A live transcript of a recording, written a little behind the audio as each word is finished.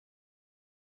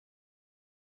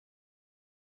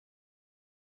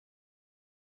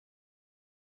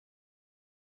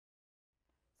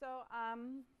So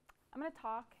I'm going to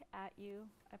talk at you.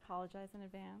 I apologize in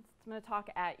advance. I'm going to talk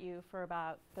at you for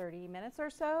about 30 minutes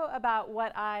or so about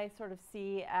what I sort of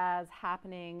see as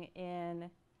happening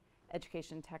in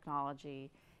education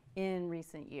technology in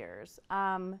recent years.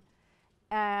 As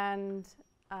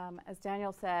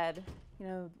Daniel said,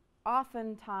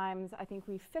 oftentimes I think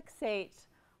we fixate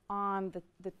on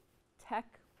the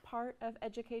tech part of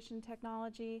education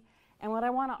technology. And what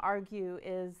I want to argue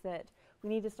is that we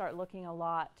need to start looking a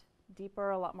lot deeper,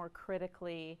 a lot more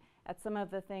critically at some of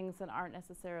the things that aren't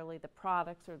necessarily the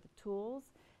products or the tools,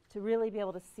 to really be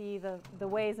able to see the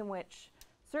ways in which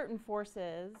certain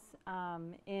forces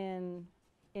in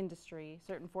industry,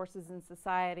 certain forces in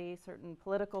society, certain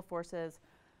political forces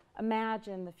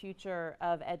imagine the future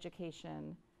of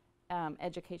education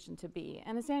to be.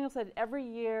 And as Daniel said, every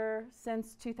year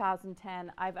since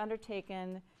 2010, I've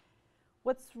undertaken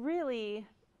what's really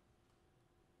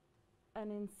an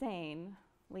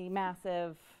insanely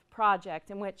massive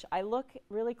project in which I look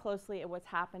really closely at what's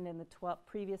happened in the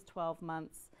previous 12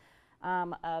 months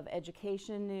of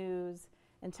education news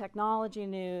and technology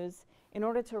news in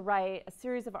order to write a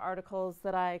series of articles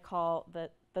that I call the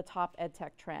top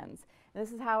EdTech trends. And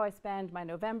this is how I spend my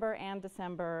November and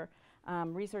December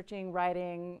researching,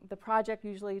 writing. The project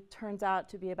usually turns out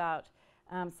to be about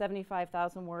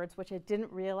 75,000 words, which I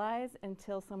didn't realize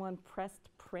until someone pressed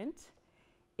print,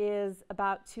 is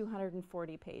about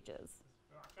 240 pages.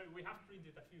 Actually, we have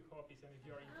printed a few copies, and if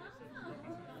you're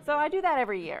interested, so I do that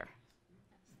every year.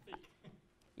 Speak.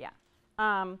 Yeah.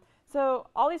 So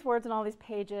all these words and all these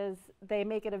pages, they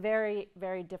make it a very,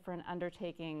 very different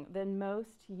undertaking than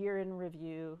most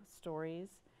year-in-review stories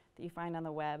that you find on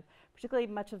the web, particularly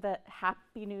much of the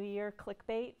Happy New Year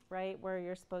clickbait, right, where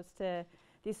you're supposed to,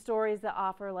 these stories that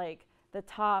offer like the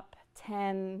top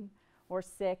 10 or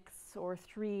 6 or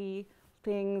 3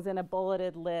 things in a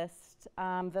bulleted list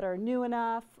that are new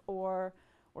enough or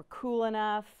cool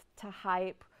enough to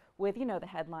hype with, the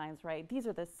headlines, right? These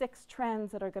are the 6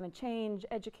 trends that are going to change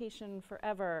education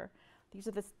forever. These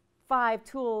are the 5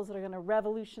 tools that are going to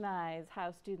revolutionize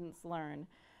how students learn.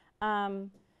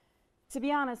 To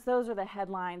be honest, those are the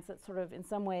headlines that sort of, in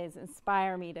some ways,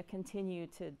 inspire me to continue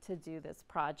to do this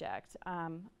project.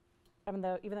 Even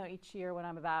though each year when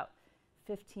I'm about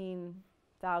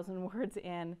 15,000 words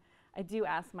in, I do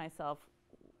ask myself,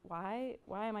 why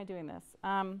am I doing this?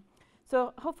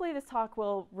 So hopefully this talk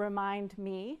will remind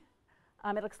me,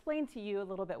 it'll explain to you a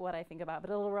little bit what I think about, but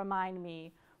it'll remind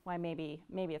me why maybe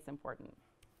it's important,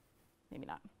 maybe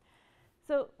not.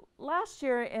 So last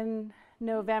year in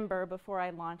November, before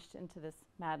I launched into this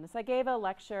madness, I gave a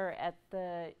lecture at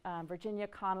the Virginia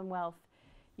Commonwealth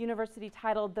University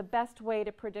titled "The Best Way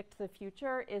to Predict the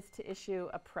Future is to Issue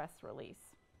a Press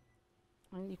Release."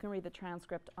 And you can read the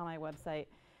transcript on my website.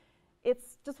 It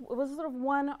was sort of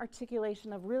one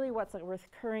articulation of really what's a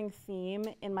recurring theme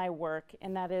in my work,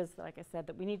 and that is, like I said,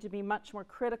 that we need to be much more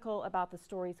critical about the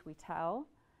stories we tell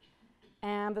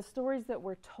and the stories that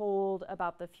we're told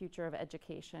about the future of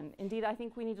education. Indeed, I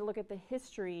think we need to look at the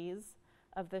histories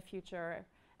of the future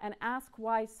and ask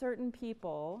why certain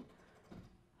people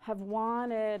have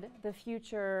wanted the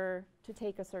future to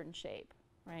take a certain shape,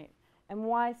 right? And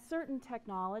why certain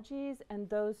technologies and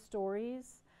those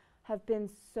stories have been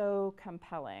so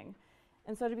compelling.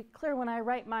 And so to be clear, when I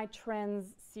write my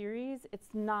trends series,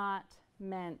 it's not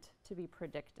meant to be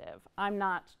predictive. I'm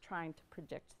not trying to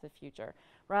predict the future.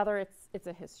 Rather, it's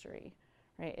a history,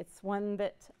 right? It's one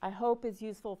that I hope is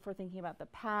useful for thinking about the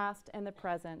past and the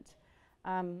present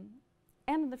and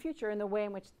the future in the way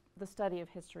in which the study of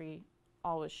history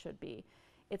always should be.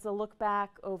 It's a look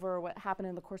back over what happened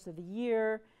in the course of the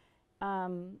year.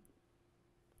 The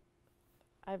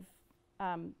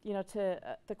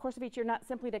course of each year, not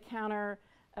simply to counter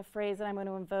a phrase that I'm going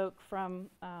to invoke from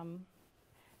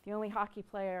the only hockey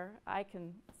player I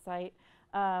can cite,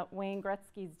 Wayne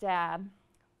Gretzky's dad.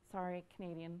 Sorry,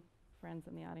 Canadian friends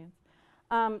in the audience.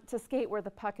 To skate where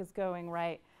the puck is going,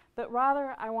 right? But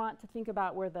rather, I want to think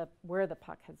about where the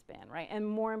puck has been, right? And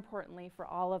more importantly, for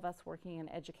all of us working in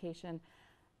education,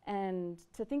 and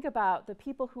to think about the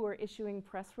people who are issuing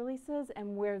press releases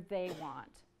and where they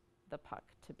want the puck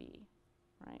to be,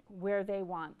 right? Where they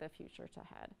want the future to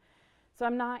head. So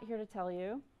I'm not here to tell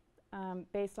you,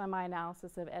 based on my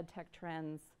analysis of EdTech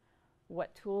trends,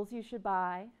 what tools you should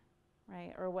buy,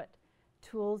 right? Or what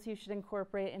tools you should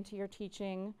incorporate into your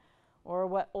teaching, or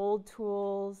what old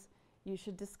tools you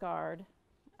should discard.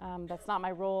 That's not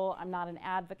my role. I'm not an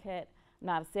advocate. I'm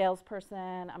not a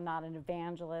salesperson. I'm not an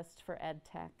evangelist for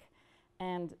EdTech.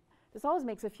 And this always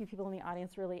makes a few people in the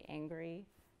audience really angry.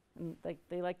 And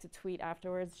they like to tweet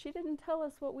afterwards, "She didn't tell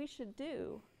us what we should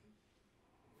do."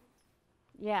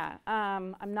 Yeah,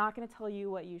 I'm not going to tell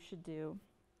you what you should do.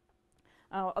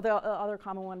 The other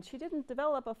common one, she didn't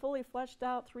develop a fully fleshed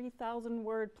out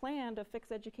 3,000-word plan to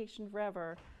fix education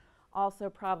forever. Also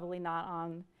probably not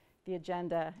on the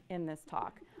agenda in this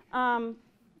talk.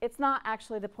 It's not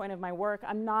actually the point of my work.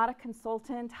 I'm not a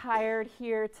consultant hired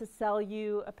here to sell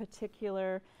you a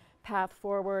particular path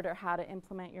forward or how to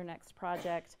implement your next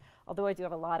project, although I do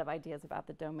have a lot of ideas about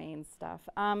the domain stuff.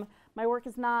 My work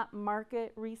is not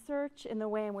market research in the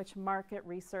way in which market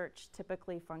research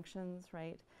typically functions,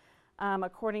 right?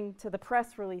 According to the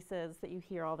press releases that you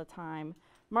hear all the time,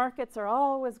 markets are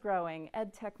always growing.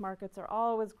 Ed tech markets are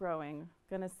always growing.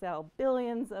 Going to sell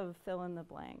billions of fill in the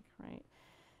blank, right?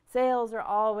 Sales are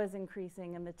always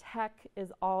increasing and the tech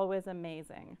is always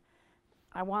amazing.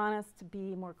 I want us to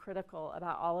be more critical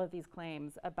about all of these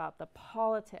claims, about the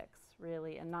politics,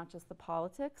 really, and not just the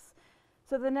politics.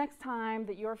 So the next time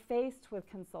that you're faced with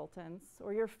consultants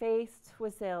or you're faced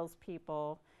with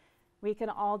salespeople, we can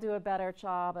all do a better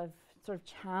job of sort of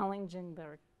challenging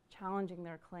their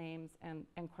claims and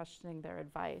questioning their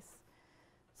advice.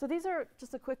 So these are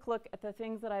just a quick look at the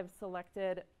things that I've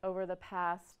selected over the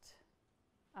past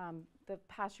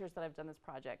years that I've done this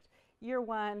project. Year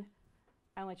 1,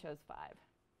 I only chose 5.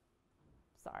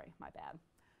 Sorry, my bad.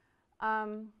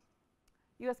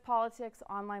 US politics,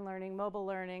 online learning, mobile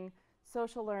learning,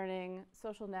 social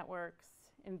networks,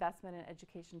 investment in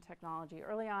education technology.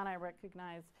 Early on, I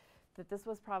recognized that this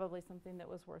was probably something that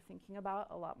was worth thinking about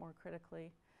a lot more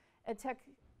critically. EdTech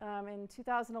in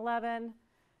 2011,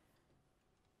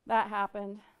 that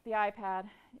happened, the iPad.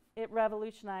 It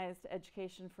revolutionized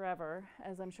education forever,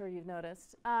 as I'm sure you've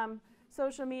noticed.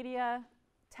 Social media,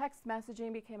 text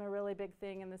messaging became a really big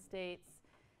thing in the States.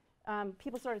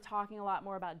 People started talking a lot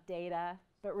more about data,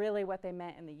 but really what they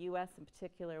meant in the US in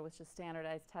particular was just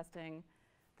standardized testing.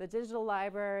 The digital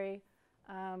library,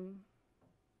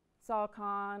 Saul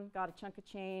Khan got a chunk of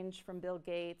change from Bill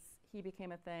Gates. He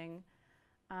became a thing.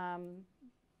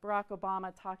 Barack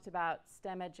Obama talked about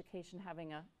STEM education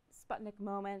having a Sputnik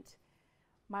moment.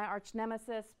 My arch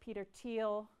nemesis, Peter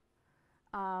Thiel,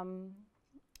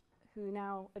 who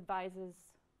now advises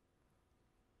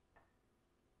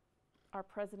our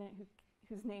president,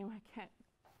 whose name I can't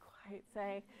quite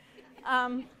say,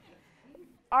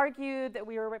 argued that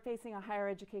we were facing a higher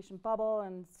education bubble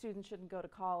and students shouldn't go to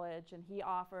college, and he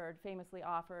famously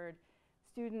offered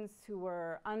students who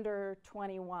were under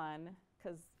 21,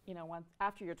 because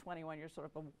after you're 21 you're sort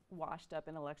of a washed up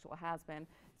intellectual has-been,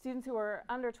 students who were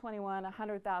under 21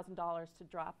 $100,000 to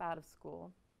drop out of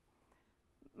school,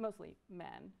 mostly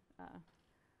men.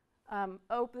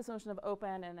 This notion of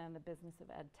open, and then the business of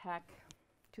ed tech.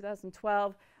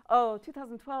 2012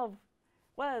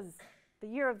 was the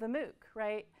year of the MOOC,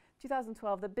 right?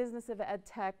 2012, the business of ed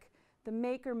tech, the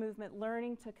maker movement,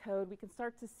 learning to code. We can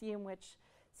start to see in which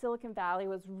Silicon Valley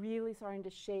was really starting to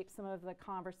shape some of the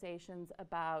conversations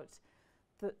about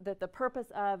the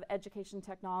purpose of education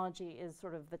technology is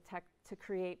sort of to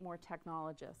create more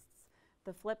technologists.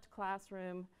 The flipped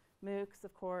classroom, MOOCs,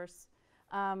 of course,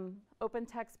 open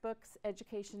textbooks,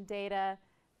 education data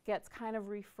gets kind of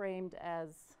reframed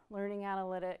as learning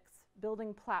analytics,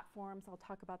 building platforms. I'll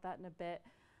talk about that in a bit.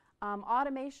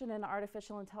 Automation and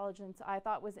artificial intelligence I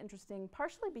thought was interesting,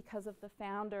 partially because of the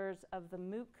founders of the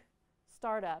MOOC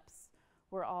startups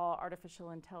were all artificial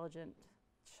intelligence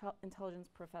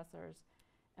professors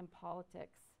and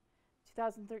politics.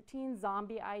 2013,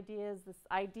 zombie ideas, this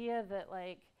idea that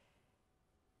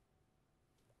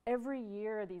every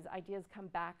year these ideas come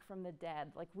back from the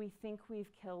dead. We think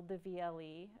we've killed the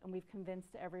VLE and we've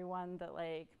convinced everyone that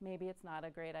maybe it's not a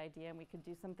great idea and we could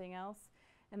do something else.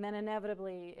 And then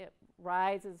inevitably it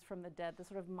rises from the dead, the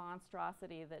sort of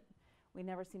monstrosity that we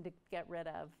never seem to get rid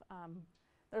of.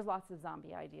 There's lots of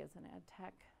zombie ideas in ed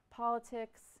tech.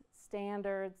 Politics,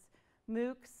 standards,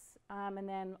 MOOCs, and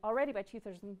then already by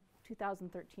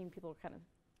 2013 people were kind of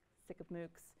sick of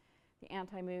MOOCs. The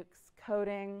anti-MOOCs,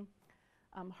 coding,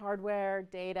 hardware,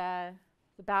 data,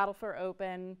 the battle for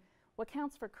open. What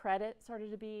counts for credit started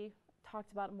to be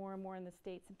talked about more and more in the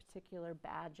States, in particular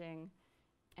badging,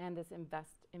 and this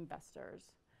investors.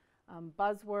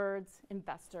 Buzzwords,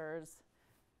 investors.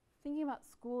 Thinking about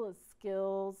school as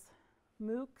skills,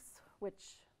 MOOCs,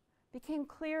 which became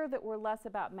clear that were less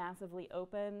about massively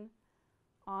open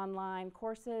online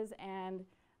courses and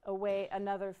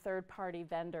another third-party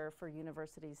vendor for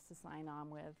universities to sign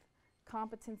on with.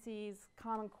 Competencies,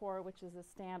 Common Core, which is the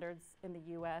standards in the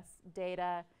US,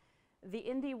 data, the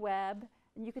indie web,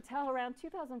 and you could tell around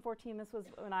 2014, this was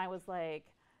when I was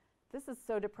this is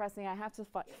so depressing, I have to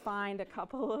find a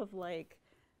couple of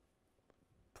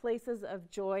places of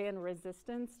joy and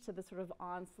resistance to the sort of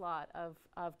onslaught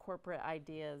of corporate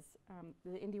ideas.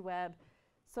 The indie web,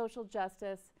 social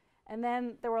justice, and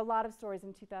then there were a lot of stories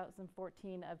in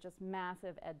 2014 of just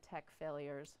massive ed tech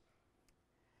failures.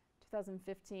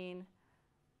 2015,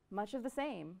 much of the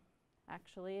same,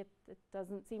 actually. It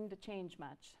doesn't seem to change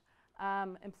much.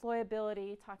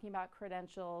 Employability, talking about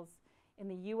credentials. In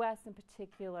the US in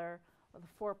particular, the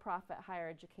for-profit higher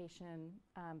education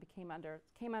came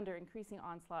under increasing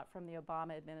onslaught from the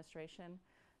Obama administration.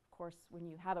 Of course, when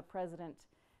you have a president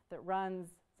that runs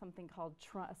something called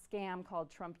a scam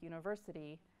called Trump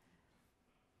University,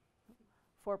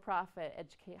 for-profit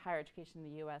higher education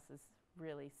in the US is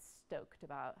really stoked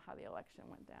about how the election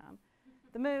went down.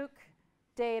 The MOOC,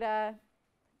 data,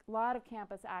 a lot of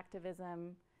campus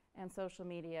activism and social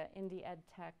media, indie ed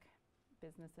tech,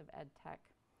 business of ed tech.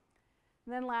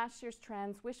 And then last year's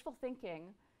trends, wishful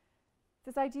thinking.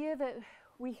 This idea that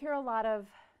we hear a lot of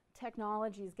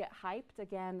technologies get hyped,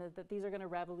 again, that these are going to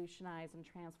revolutionize and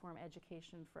transform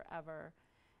education forever.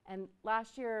 And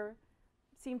last year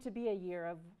seemed to be a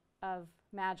year of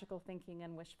magical thinking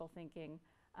and wishful thinking.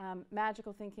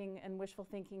 Magical thinking and wishful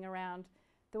thinking around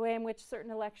the way in which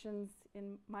certain elections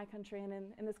in my country and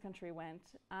in this country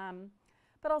went.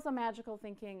 But also magical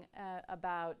thinking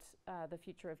about the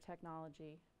future of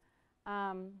technology.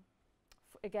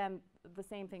 Again, the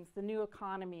same things, the new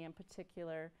economy in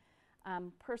particular,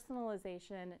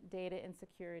 personalization, data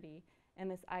insecurity, and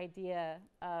this idea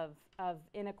of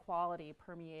inequality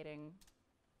permeating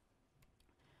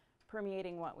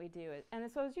what we do.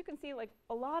 And so as you can see, like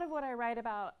a lot of what I write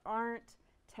about aren't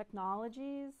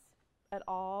technologies at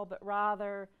all, but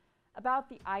rather about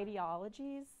the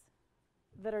ideologies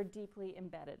that are deeply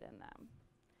embedded in them.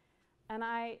 And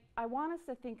I want us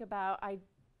to think about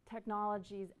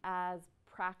technologies as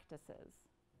practices,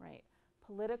 right?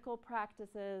 Political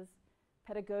practices,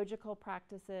 pedagogical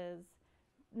practices,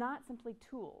 not simply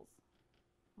tools,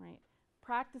 right?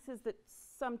 Practices that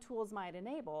some tools might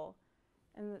enable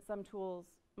and that some tools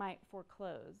might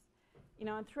foreclose. You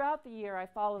know, and throughout the year, I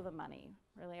follow the money,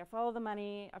 really. I follow the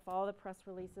money, I follow the press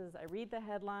releases, I read the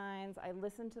headlines, I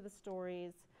listen to the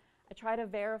stories. I try to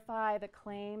verify the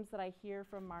claims that I hear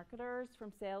from marketers,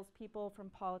 from salespeople, from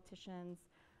politicians.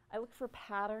 I look for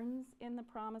patterns in the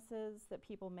promises that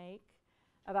people make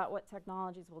about what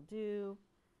technologies will do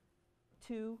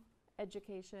to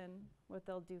education, what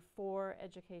they'll do for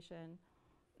education.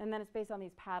 And then it's based on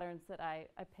these patterns that I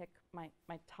pick my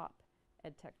top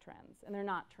ed tech trends. And they're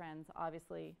not trends,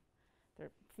 obviously.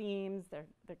 They're themes, they're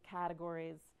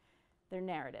categories, they're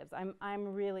narratives. I'm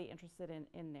really interested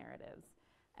in narratives.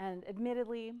 And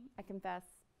admittedly, I confess,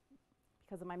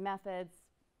 because of my methods,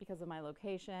 because of my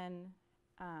location,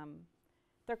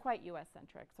 they're quite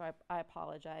US-centric, so I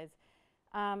apologize.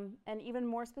 And even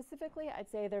more specifically, I'd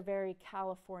say they're very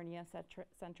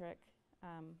California-centric.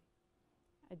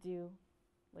 I do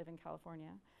live in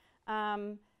California.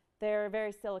 They're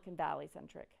very Silicon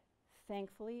Valley-centric.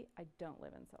 Thankfully, I don't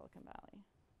live in Silicon Valley.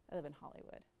 I live in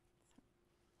Hollywood.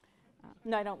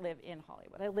 No, I don't live in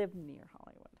Hollywood. I live near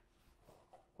Hollywood.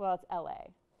 Well, it's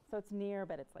LA, so it's near,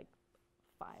 but it's like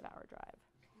a 5-hour drive.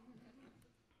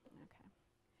 Okay.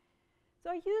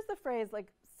 So I use the phrase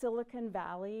like Silicon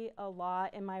Valley a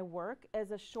lot in my work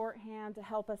as a shorthand to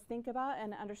help us think about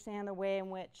and understand the way in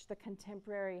which the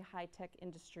contemporary high-tech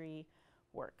industry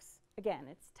works. Again,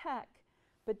 it's tech,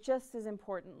 but just as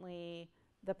importantly,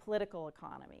 the political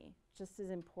economy, just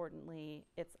as importantly,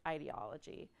 its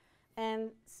ideology. And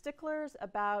sticklers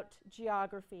about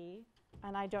geography,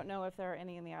 and I don't know if there are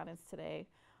any in the audience today,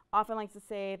 often like to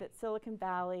say that Silicon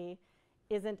Valley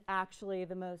isn't actually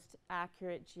the most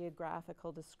accurate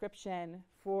geographical description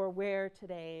for where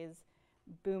today's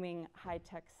booming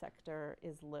high-tech sector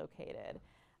is located.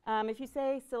 If you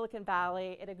say Silicon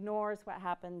Valley, it ignores what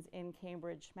happens in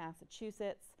Cambridge,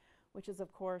 Massachusetts, which is,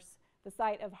 of course, the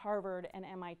site of Harvard and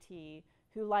MIT,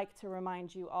 who like to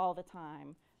remind you all the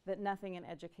time that nothing in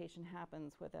education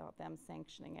happens without them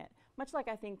sanctioning it, much like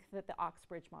I think that the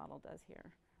Oxbridge model does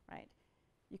here, right?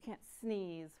 You can't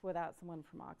sneeze without someone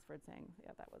from Oxford saying,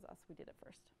 yeah, that was us, we did it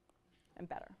first, and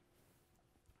better.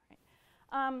 Right.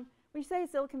 When you say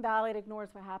Silicon Valley, it ignores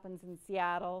what happens in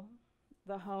Seattle,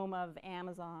 the home of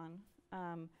Amazon,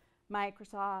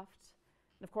 Microsoft,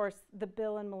 and of course, the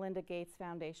Bill and Melinda Gates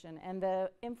Foundation, and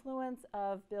the influence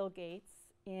of Bill Gates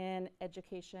in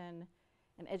education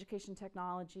and education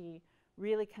technology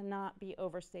really cannot be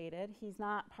overstated. He's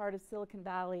not part of Silicon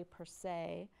Valley per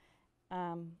se,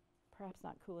 perhaps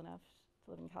not cool enough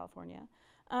to live in California,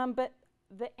 but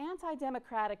the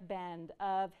anti-democratic bend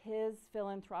of his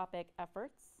philanthropic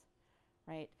efforts,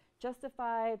 right,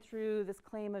 justified through this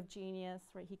claim of genius,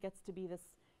 right? He gets to be this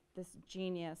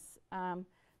genius.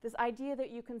 This idea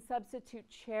that you can substitute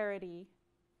charity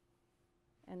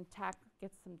and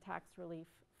get some tax relief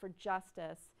for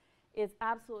justice is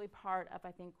absolutely part of,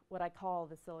 I think, what I call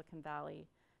the Silicon Valley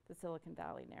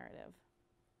narrative.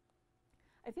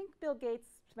 I think Bill Gates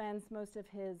spends most of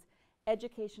his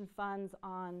education funds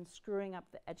on screwing up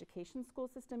the education school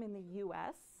system in the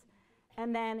US,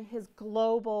 and then his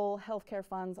global healthcare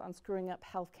funds on screwing up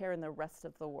healthcare in the rest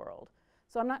of the world.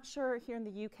 So I'm not sure here in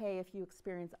the UK if you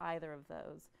experience either of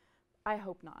those. I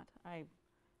hope not.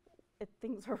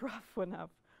 Things are rough enough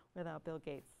without Bill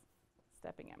Gates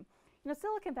stepping in. You know,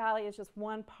 Silicon Valley is just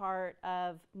one part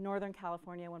of Northern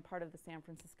California, one part of the San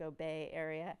Francisco Bay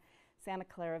Area, Santa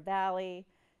Clara Valley.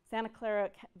 Santa Clara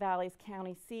Valley's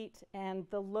county seat, and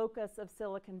the locus of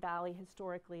Silicon Valley,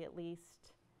 historically at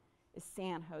least, is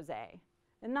San Jose.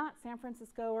 And not San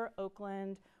Francisco or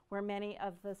Oakland, where many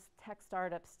of the tech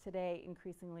startups today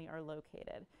increasingly are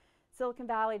located. Silicon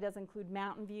Valley does include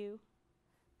Mountain View.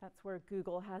 That's where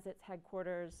Google has its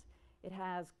headquarters. It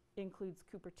includes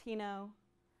Cupertino.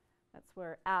 That's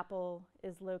where Apple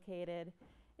is located.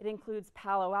 It includes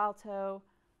Palo Alto,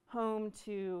 home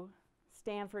to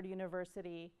Stanford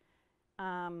University,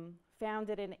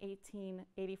 founded in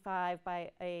 1885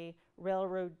 by a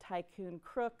railroad tycoon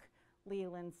crook,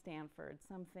 Leland Stanford.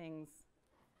 Some things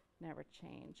never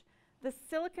change. The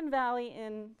Silicon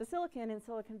in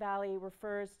Silicon Valley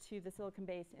refers to the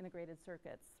silicon-based integrated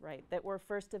circuits, right, that were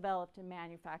first developed and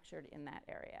manufactured in that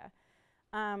area.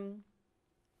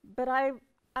 But I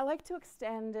like to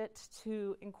extend it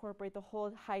to incorporate the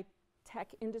whole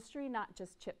high-tech industry, not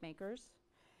just chip makers.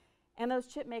 And those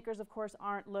chip makers, of course,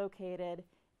 aren't located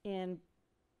in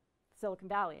Silicon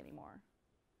Valley anymore.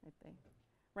 Right?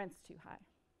 Rent's too high.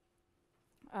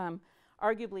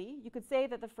 Arguably, you could say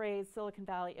that the phrase Silicon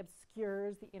Valley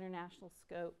obscures the international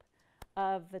scope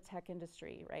of the tech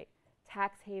industry, right?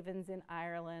 Tax havens in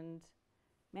Ireland,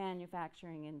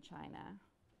 manufacturing in China.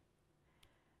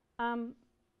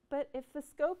 But if the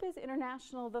scope is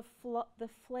international, the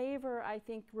flavor, I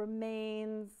think,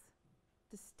 remains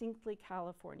distinctly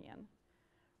Californian.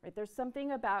 Right? There's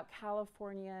something about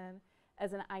California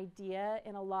as an idea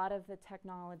in a lot of the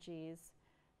technologies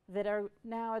that are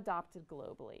now adopted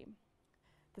globally.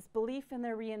 This belief in the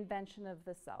reinvention of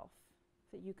the self,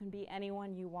 that you can be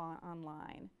anyone you want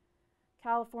online.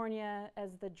 California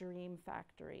as the dream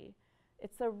factory.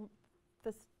 It's an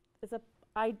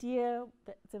idea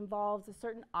that involves a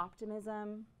certain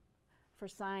optimism for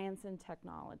science and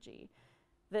technology.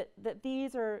 That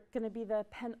these are going to be the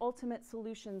penultimate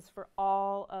solutions for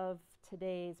all of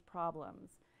today's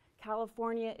problems.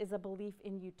 California is a belief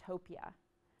in utopia,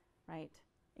 right?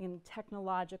 In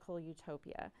technological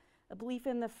utopia. A belief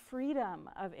in the freedom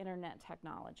of internet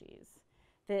technologies.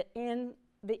 That in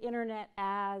the internet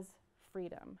as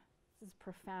freedom. This is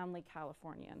profoundly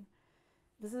Californian.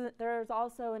 There's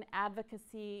also an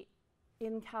advocacy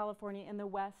in California, in the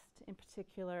West in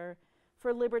particular,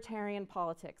 for libertarian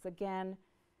politics. Again,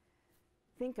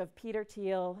 think of Peter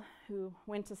Thiel, who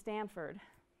went to Stanford,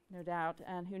 no doubt,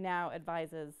 and who now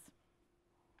advises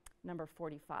number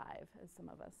 45, as some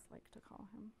of us like to call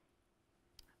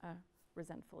him,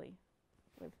 resentfully,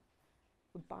 with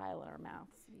bile in our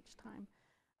mouths each time.